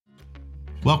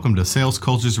Welcome to Sales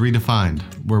Cultures Redefined,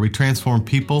 where we transform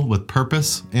people with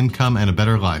purpose, income, and a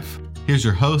better life. Here's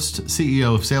your host,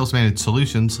 CEO of Sales Managed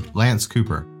Solutions, Lance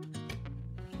Cooper.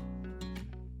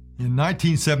 In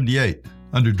 1978,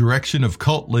 under direction of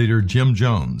cult leader Jim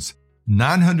Jones,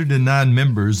 909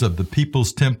 members of the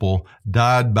People's Temple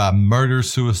died by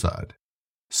murder-suicide.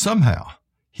 Somehow,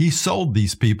 he sold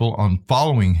these people on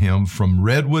following him from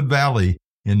Redwood Valley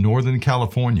in Northern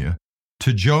California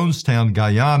to Jonestown,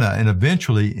 Guyana, and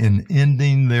eventually in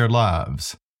ending their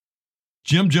lives.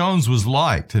 Jim Jones was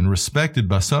liked and respected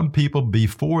by some people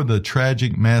before the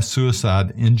tragic mass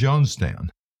suicide in Jonestown.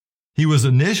 He was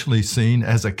initially seen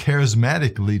as a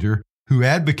charismatic leader who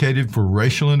advocated for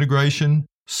racial integration,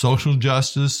 social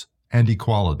justice, and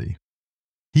equality.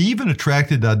 He even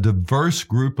attracted a diverse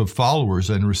group of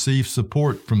followers and received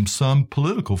support from some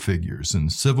political figures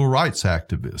and civil rights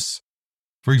activists.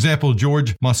 For example,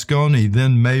 George Moscone,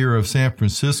 then mayor of San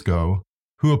Francisco,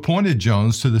 who appointed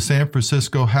Jones to the San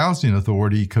Francisco Housing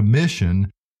Authority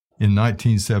Commission in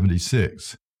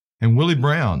 1976, and Willie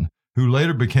Brown, who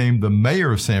later became the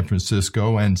mayor of San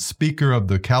Francisco and Speaker of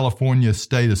the California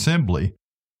State Assembly,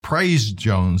 praised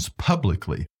Jones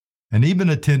publicly and even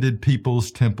attended People's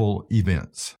Temple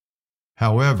events.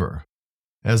 However,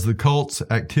 as the cult's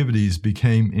activities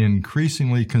became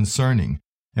increasingly concerning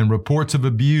and reports of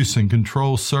abuse and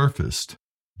control surfaced,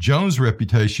 Jones'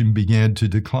 reputation began to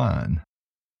decline.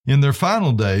 In their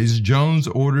final days, Jones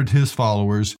ordered his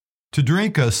followers to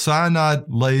drink a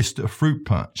cyanide-laced fruit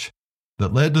punch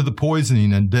that led to the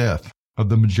poisoning and death of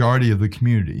the majority of the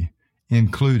community,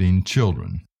 including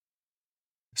children.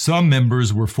 Some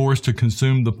members were forced to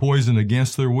consume the poison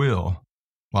against their will,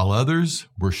 while others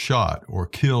were shot or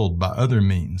killed by other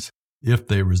means if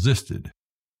they resisted.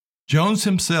 Jones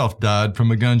himself died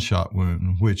from a gunshot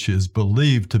wound, which is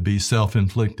believed to be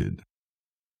self-inflicted.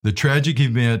 The tragic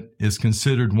event is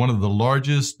considered one of the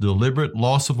largest deliberate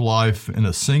loss of life in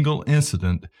a single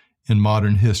incident in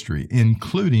modern history,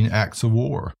 including acts of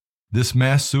war. This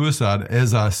mass suicide,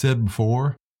 as I said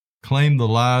before, claimed the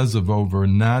lives of over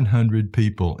 900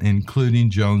 people, including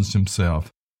Jones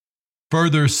himself,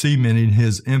 further cementing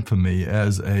his infamy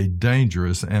as a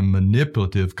dangerous and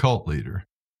manipulative cult leader.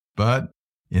 But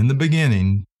in the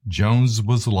beginning, Jones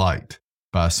was liked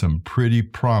by some pretty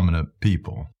prominent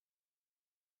people.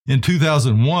 In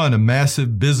 2001, a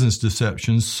massive business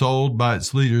deception sold by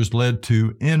its leaders led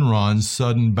to Enron's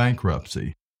sudden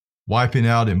bankruptcy, wiping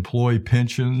out employee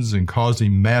pensions and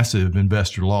causing massive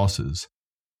investor losses,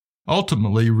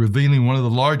 ultimately revealing one of the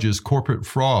largest corporate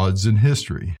frauds in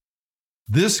history.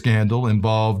 This scandal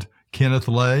involved Kenneth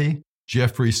Lay,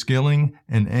 Jeffrey Skilling,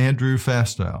 and Andrew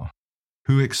Fastow,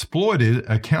 who exploited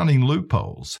accounting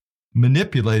loopholes,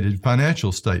 manipulated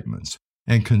financial statements,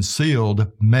 and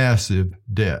concealed massive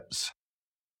debts.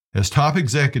 As top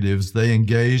executives, they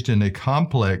engaged in a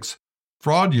complex,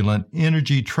 fraudulent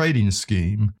energy trading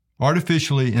scheme,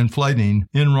 artificially inflating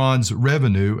Enron's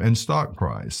revenue and stock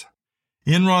price.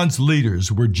 Enron's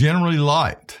leaders were generally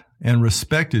liked and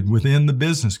respected within the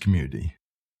business community.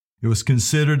 It was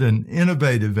considered an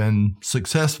innovative and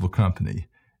successful company,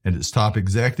 and its top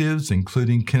executives,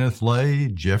 including Kenneth Lay,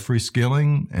 Jeffrey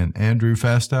Skilling, and Andrew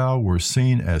Fastow, were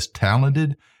seen as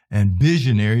talented and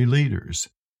visionary leaders.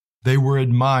 They were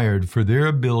admired for their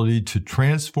ability to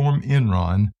transform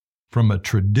Enron from a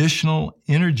traditional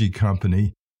energy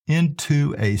company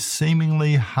into a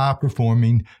seemingly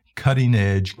high-performing,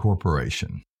 cutting-edge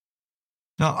corporation.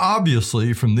 Now,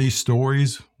 obviously, from these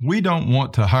stories, we don't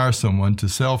want to hire someone to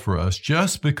sell for us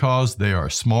just because they are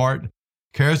smart,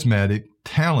 charismatic,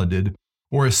 talented,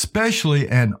 or especially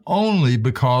and only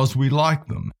because we like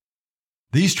them.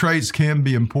 These traits can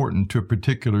be important to a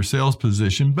particular sales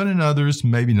position, but in others,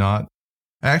 maybe not.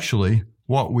 Actually,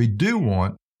 what we do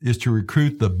want is to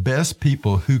recruit the best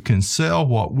people who can sell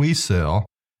what we sell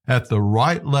at the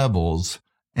right levels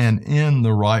and in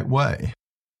the right way.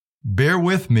 Bear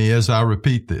with me as I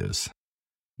repeat this.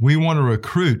 We want to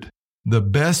recruit the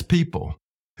best people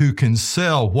who can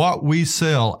sell what we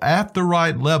sell at the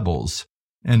right levels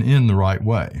and in the right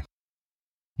way.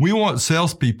 We want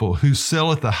salespeople who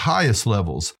sell at the highest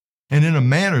levels and in a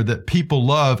manner that people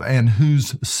love and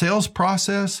whose sales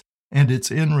process and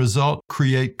its end result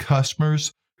create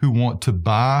customers who want to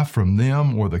buy from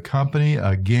them or the company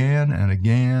again and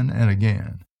again and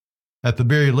again. At the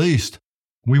very least,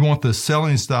 we want the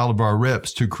selling style of our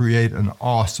reps to create an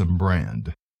awesome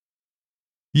brand.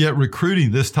 Yet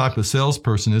recruiting this type of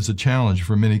salesperson is a challenge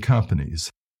for many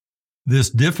companies. This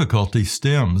difficulty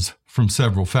stems from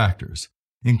several factors,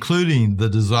 including the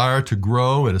desire to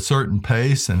grow at a certain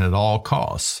pace and at all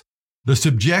costs, the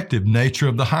subjective nature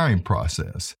of the hiring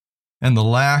process, and the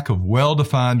lack of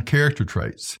well-defined character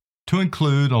traits, to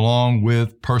include along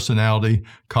with personality,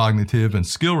 cognitive, and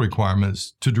skill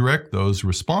requirements to direct those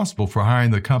responsible for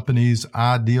hiring the company's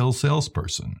ideal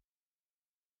salesperson.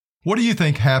 What do you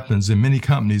think happens in many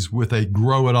companies with a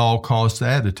grow-at-all-costs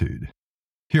attitude?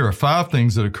 Here are 5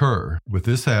 things that occur with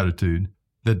this attitude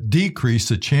that decrease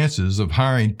the chances of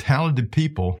hiring talented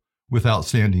people with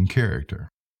outstanding character.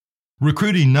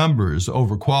 Recruiting numbers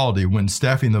over quality when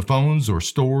staffing the phones or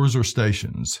stores or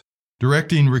stations.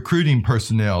 Directing recruiting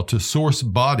personnel to source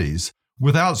bodies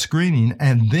without screening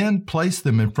and then place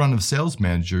them in front of sales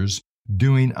managers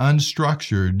doing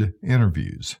unstructured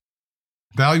interviews.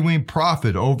 Valuing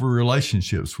profit over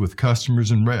relationships with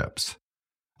customers and reps.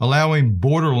 Allowing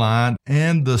borderline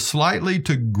and the slightly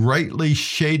to greatly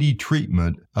shady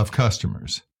treatment of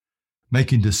customers.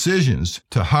 Making decisions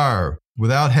to hire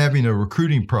without having a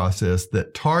recruiting process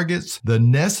that targets the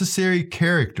necessary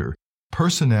character,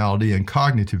 personality, and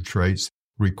cognitive traits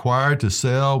required to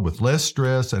sell with less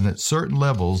stress and at certain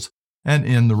levels and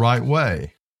in the right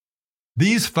way.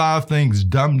 These 5 things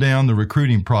dumb down the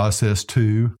recruiting process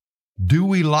to, do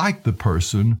we like the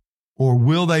person or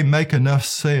will they make enough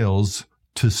sales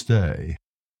to stay?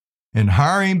 And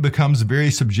hiring becomes very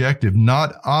subjective,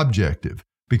 not objective,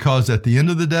 because at the end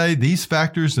of the day, these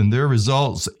factors and their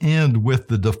results end with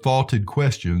the defaulted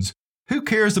questions. Who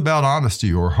cares about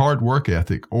honesty or hard work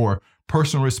ethic or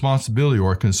personal responsibility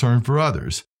or concern for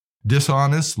others?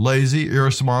 Dishonest, lazy,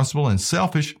 irresponsible, and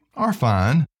selfish are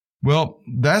fine. Well,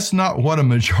 that's not what a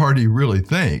majority really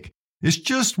think. It's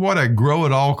just what a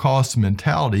grow-at-all-costs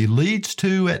mentality leads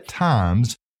to at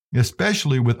times,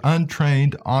 especially with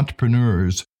untrained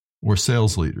entrepreneurs or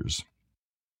sales leaders.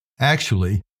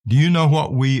 Actually, do you know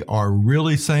what we are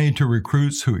really saying to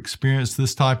recruits who experience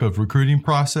this type of recruiting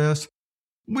process?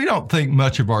 We don't think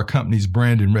much of our company's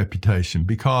brand and reputation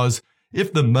because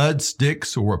if the mud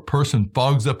sticks or a person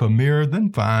fogs up a mirror,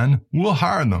 then fine, we'll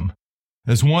hire them.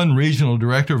 As one regional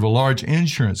director of a large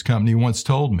insurance company once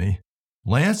told me,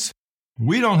 Lance,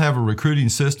 we don't have a recruiting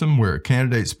system where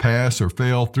candidates pass or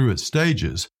fail through its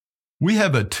stages. We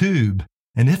have a tube,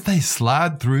 and if they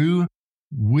slide through,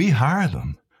 we hire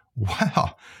them.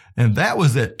 Wow, and that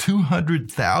was at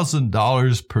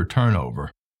 $200,000 per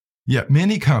turnover. Yet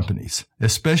many companies,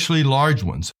 especially large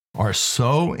ones, are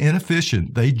so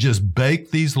inefficient they just bake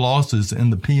these losses in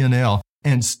the P&L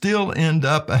and still end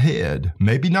up ahead.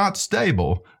 Maybe not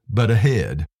stable, but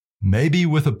ahead. Maybe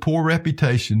with a poor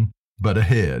reputation, but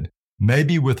ahead.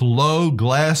 Maybe with low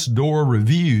Glassdoor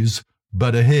reviews,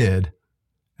 but ahead,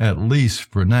 at least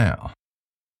for now.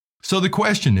 So the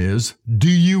question is, do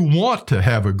you want to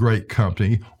have a great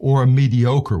company or a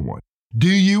mediocre one? Do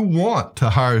you want to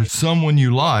hire someone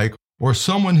you like or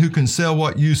someone who can sell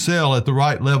what you sell at the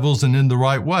right levels and in the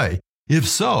right way? If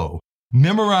so,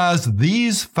 memorize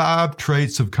these 5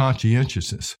 traits of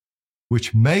conscientiousness,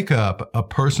 which make up a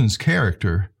person's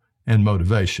character and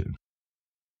motivation.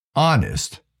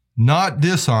 Honest, not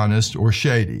dishonest or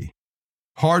shady.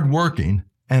 Hardworking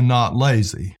and not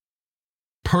lazy.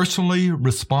 Personally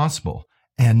responsible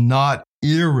and not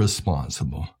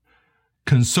irresponsible.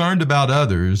 Concerned about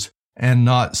others and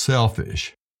not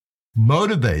selfish.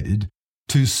 Motivated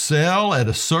to sell at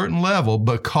a certain level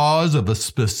because of a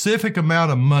specific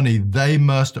amount of money they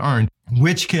must earn,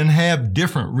 which can have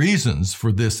different reasons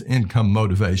for this income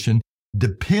motivation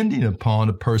depending upon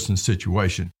a person's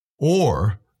situation.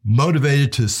 Or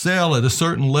motivated to sell at a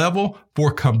certain level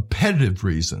for competitive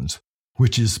reasons,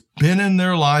 which has been in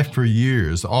their life for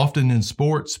years, often in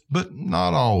sports, but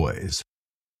not always.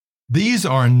 These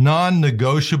are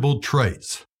non-negotiable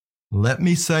traits. Let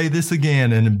me say this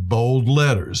again and in bold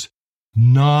letters.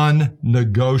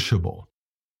 Non-negotiable.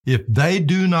 If they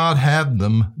do not have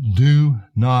them, do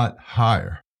not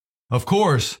hire. Of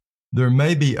course, there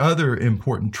may be other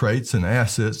important traits and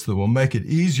assets that will make it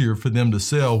easier for them to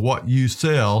sell what you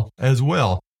sell as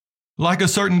well, like a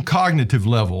certain cognitive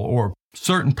level or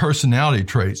certain personality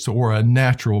traits or a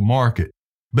natural market.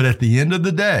 But at the end of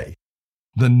the day,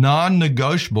 the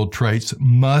non-negotiable traits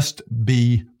must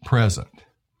be present.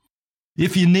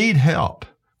 If you need help,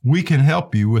 we can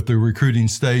help you with the recruiting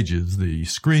stages, the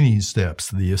screening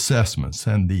steps, the assessments,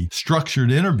 and the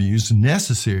structured interviews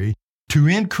necessary to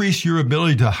increase your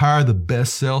ability to hire the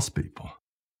best salespeople,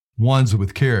 ones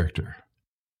with character.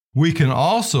 We can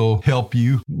also help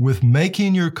you with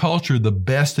making your culture the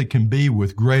best it can be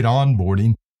with great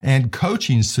onboarding and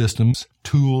coaching systems,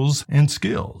 tools, and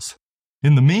skills.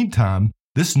 In the meantime,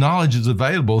 this knowledge is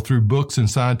available through books and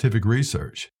scientific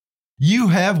research. You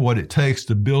have what it takes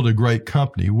to build a great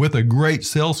company with a great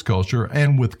sales culture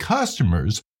and with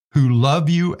customers who love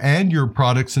you and your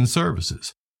products and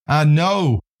services. I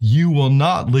know You will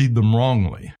not lead them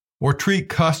wrongly or treat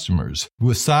customers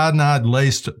with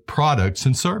cyanide-laced products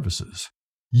and services.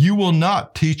 You will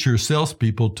not teach your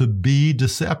salespeople to be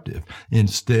deceptive.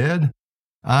 Instead,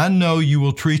 I know you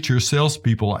will treat your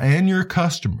salespeople and your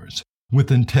customers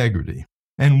with integrity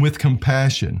and with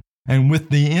compassion and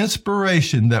with the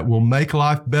inspiration that will make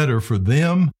life better for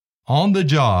them on the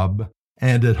job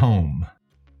and at home.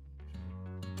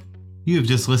 You have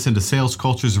just listened to Sales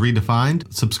Cultures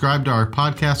Redefined. Subscribe to our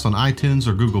podcast on iTunes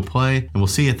or Google Play, and we'll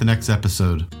see you at the next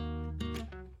episode.